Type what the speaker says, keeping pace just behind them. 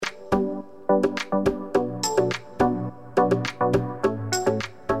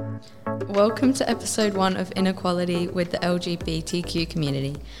welcome to episode 1 of Inequality with the LGBTQ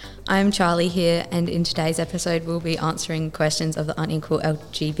community. I am Charlie here, and in today's episode we'll be answering questions of the unequal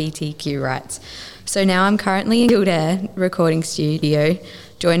LGBTQ rights. So now I'm currently in Kildare recording studio,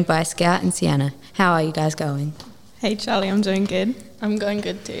 joined by Scout and Sienna. How are you guys going? Hey Charlie, I'm doing good. I'm going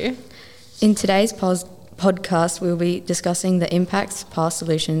good too. In today's podcast, we'll be discussing the impacts, past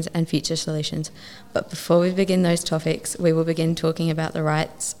solutions and future solutions. But before we begin those topics, we will begin talking about the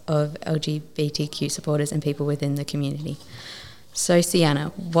rights of LGBTQ supporters and people within the community. So Sienna,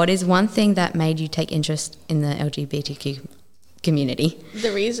 what is one thing that made you take interest in the LGBTQ community?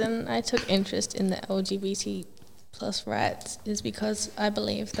 The reason I took interest in the LGBT plus rights is because I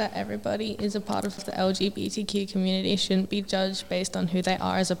believe that everybody is a part of the LGBTQ community, shouldn't be judged based on who they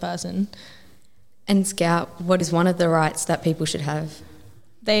are as a person. And Scout, what is one of the rights that people should have?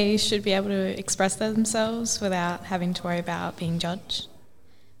 They should be able to express themselves without having to worry about being judged.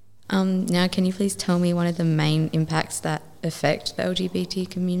 Now, can you please tell me one of the main impacts that affect the LGBT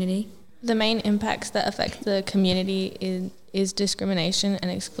community? The main impacts that affect the community is discrimination and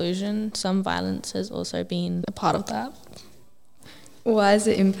exclusion. Some violence has also been a part of that. Why is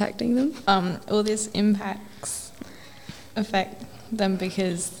it impacting them? All these impacts affect them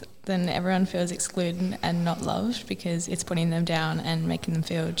because then everyone feels excluded and not loved because it's putting them down and making them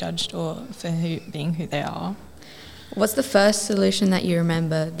feel judged or for being who they are. What's the first solution that you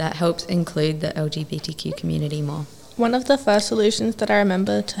remember that helps include the LGBTQ community more? One of the first solutions that I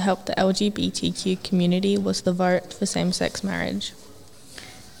remember to help the LGBTQ community was the vote for same-sex marriage.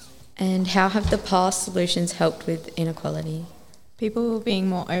 And how have the past solutions helped with inequality? People being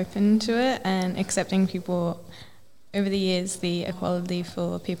more open to it and accepting people. Over the years, the equality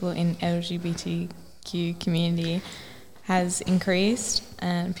for people in LGBTQ community has increased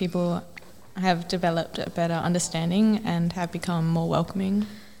and people have developed a better understanding and have become more welcoming.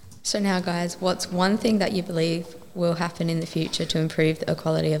 So now guys, what's one thing that you believe will happen in the future to improve the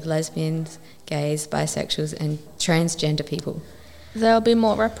equality of lesbians, gays, bisexuals and transgender people? There'll be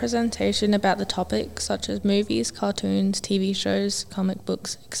more representation about the topics such as movies, cartoons, TV shows, comic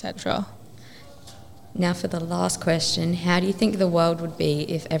books, etc. Now for the last question, how do you think the world would be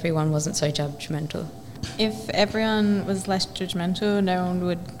if everyone wasn't so judgmental? If everyone was less judgmental, no one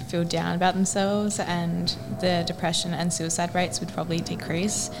would feel down about themselves and the depression and suicide rates would probably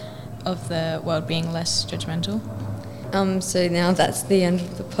decrease of the world being less judgmental. So now that's the end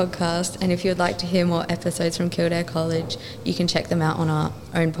of the podcast, and if you'd like to hear more episodes from Kildare College, you can check them out on our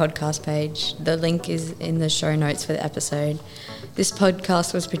own podcast page. The link is in the show notes for the episode. This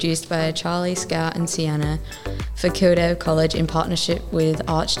podcast was produced by Charlie, Scout and Sienna for Kildare College in partnership with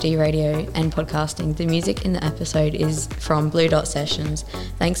ArchD Radio and Podcasting. The music in the episode is from Blue Dot Sessions.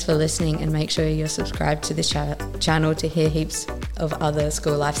 Thanks for listening, and make sure you're subscribed to this channel to hear heaps of other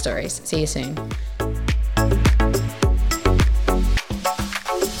school life stories. See you soon.